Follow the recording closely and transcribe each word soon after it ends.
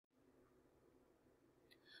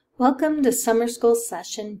Welcome to Summer School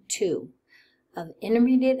Session 2 of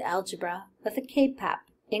Intermediate Algebra with a K-pop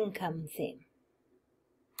income theme.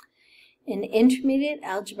 In Intermediate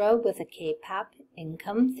Algebra with a K-pop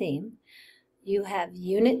income theme, you have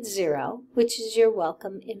Unit 0, which is your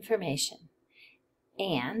welcome information,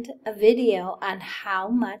 and a video on how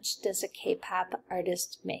much does a K-pop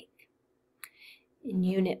artist make. In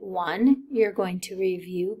Unit 1, you're going to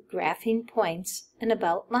review graphing points and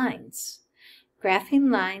about lines.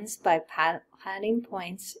 Graphing lines by plotting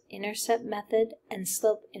points, intercept method, and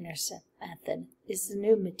slope-intercept method is the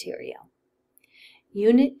new material.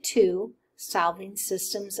 Unit 2, solving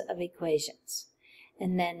systems of equations.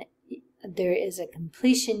 And then there is a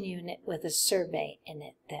completion unit with a survey in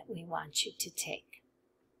it that we want you to take.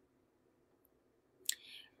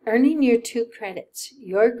 Earning your 2 credits,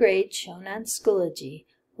 your grade shown on Schoology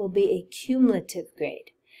will be a cumulative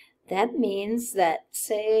grade. That means that,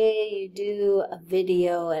 say you do a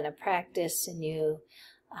video and a practice and you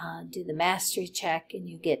do the mastery check and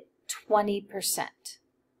you get 20%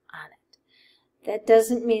 on it. That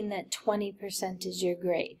doesn't mean that 20% is your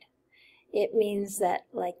grade. It means that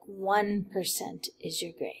like 1% is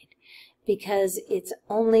your grade, because it's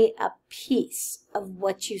only a piece of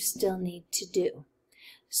what you still need to do.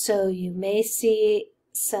 So you may see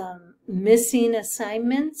some missing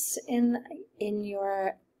assignments in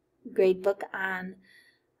your gradebook on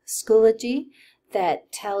Schoology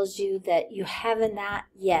that tells you that you have not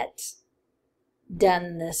yet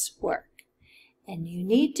done this work. And you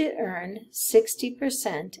need to earn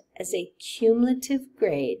 60% as a cumulative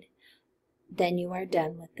grade. Then you are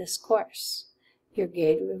done with this course. Your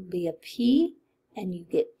grade will be a P and you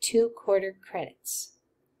get 2 quarter credits.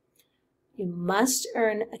 You must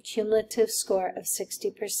earn a cumulative score of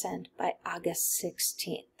 60% by August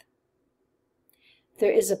 16th.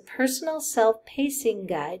 There is a personal self-pacing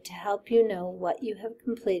guide to help you know what you have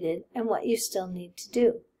completed and what you still need to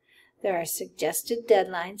do. There are suggested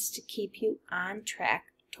deadlines to keep you on track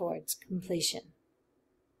towards completion.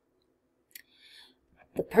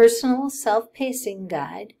 The personal self-pacing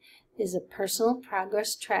guide is a personal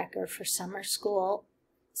progress tracker for summer school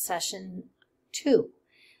session 2.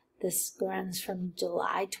 This runs from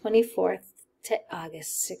July 24th to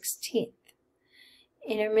August 16th.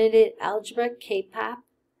 Intermediate Algebra, K-pop,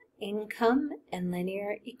 Income, and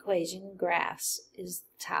Linear Equation Graphs is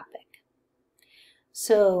the topic.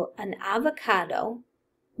 So an avocado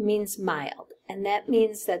means mild, and that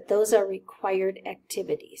means that those are required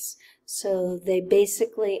activities. So they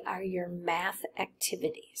basically are your math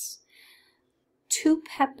activities. 2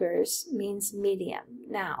 peppers means medium.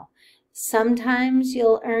 Now, sometimes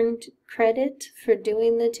you'll earn credit for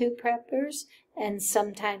doing the 2 peppers, and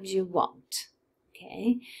sometimes you won't.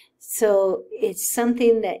 Okay, so it's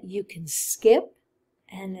something that you can skip,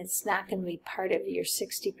 and it's not going to be part of your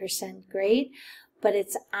 60% grade, but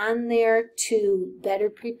it's on there to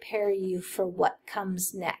better prepare you for what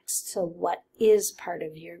comes next, so what is part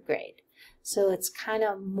of your grade. So it's kind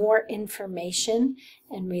of more information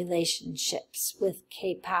and relationships with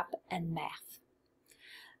K-pop and math.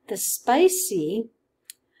 The spicy,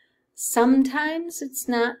 sometimes it's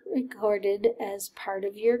not recorded as part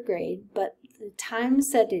of your grade, but the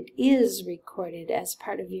times that it is recorded as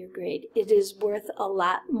part of your grade, it is worth a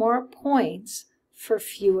lot more points for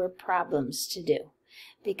fewer problems to do,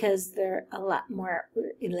 because they're a lot more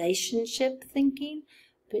relationship thinking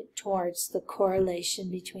towards the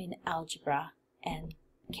correlation between algebra and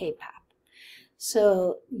K-pop.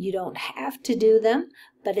 So you don't have to do them,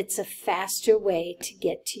 but it's a faster way to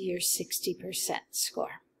get to your 60%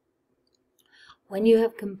 score. When you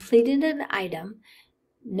have completed an item,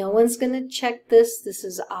 no one's going to check this. This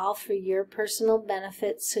is all for your personal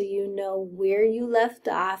benefit, so you know where you left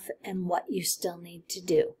off and what you still need to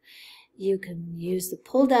do. You can use the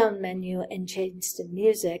pull-down menu and change the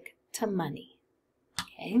music to money.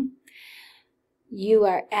 Okay? You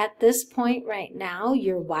are at this point right now,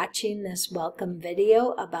 you're watching this welcome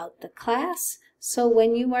video about the class, so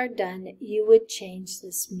when you are done, you would change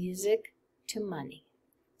this music to money,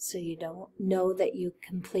 so you don't know that you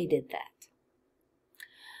completed that.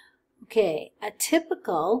 Okay, a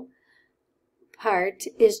typical part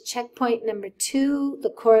is checkpoint number 2, the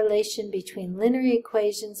correlation between linear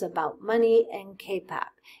equations about money and K-pop.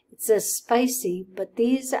 It says spicy, but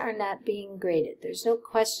these are not being graded. There's no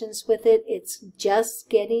questions with it. It's just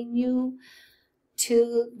getting you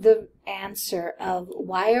to the answer of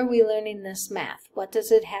why are we learning this math? What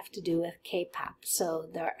does it have to do with K-pop? So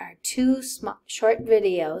there are 2 short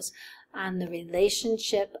videos on the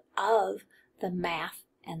relationship of the math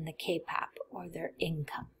and the K-pop, or their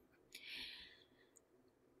income.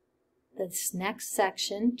 this next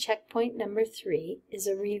section, checkpoint number 3, is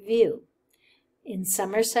a review. In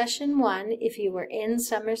summer session 1, if you were in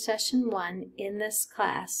summer session 1 in this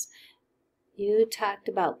class, you talked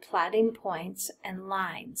about plotting points and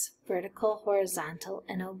lines, vertical, horizontal,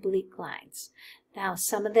 and oblique lines. Now,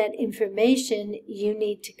 some of that information you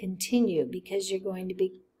need to continue because you're going to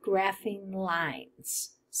be graphing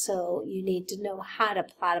lines. So you need to know how to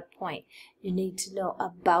plot a point. You need to know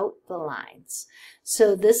about the lines.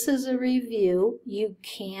 So this is a review. You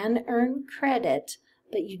can earn credit,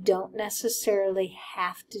 but you don't necessarily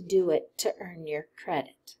have to do it to earn your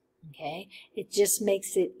credit. Okay? It just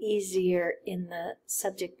makes it easier in the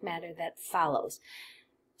subject matter that follows.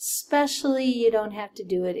 Especially you don't have to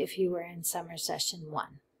do it if you were in summer session 1.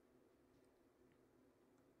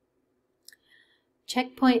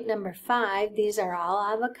 Checkpoint number 5, these are all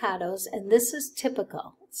avocados, and this is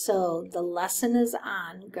typical. So the lesson is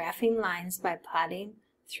on graphing lines by plotting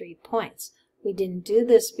 3 points. We didn't do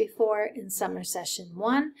this before in summer session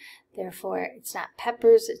 1, therefore it's not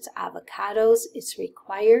peppers, it's avocados, it's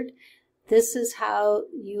required. This is how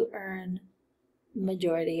you earn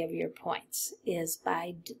majority of your points, is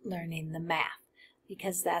by learning the math,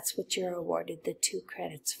 because that's what you're awarded the 2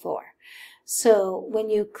 credits for. So when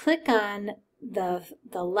you click on the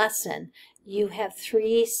lesson, you have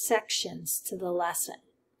 3 sections to the lesson.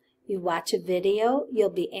 You watch a video,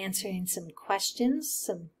 you'll be answering some questions,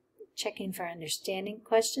 some checking for understanding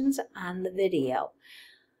questions on the video.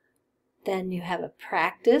 Then you have a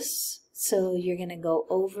practice, so you're going to go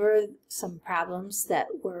over some problems that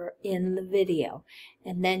were in the video.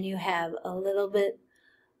 And then you have a little bit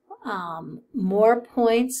more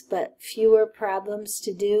points but fewer problems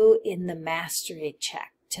to do in the mastery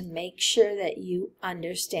check to make sure that you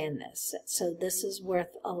understand this. So this is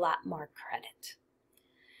worth a lot more credit.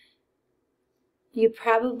 You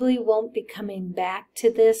probably won't be coming back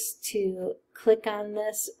to this to click on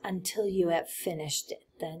this until you have finished it.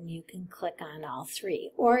 Then you can click on all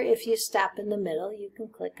 3. Or if you stop in the middle, you can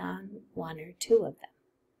click on 1 or 2 of them.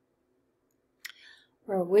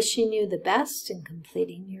 We're wishing you the best in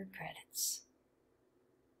completing your credits.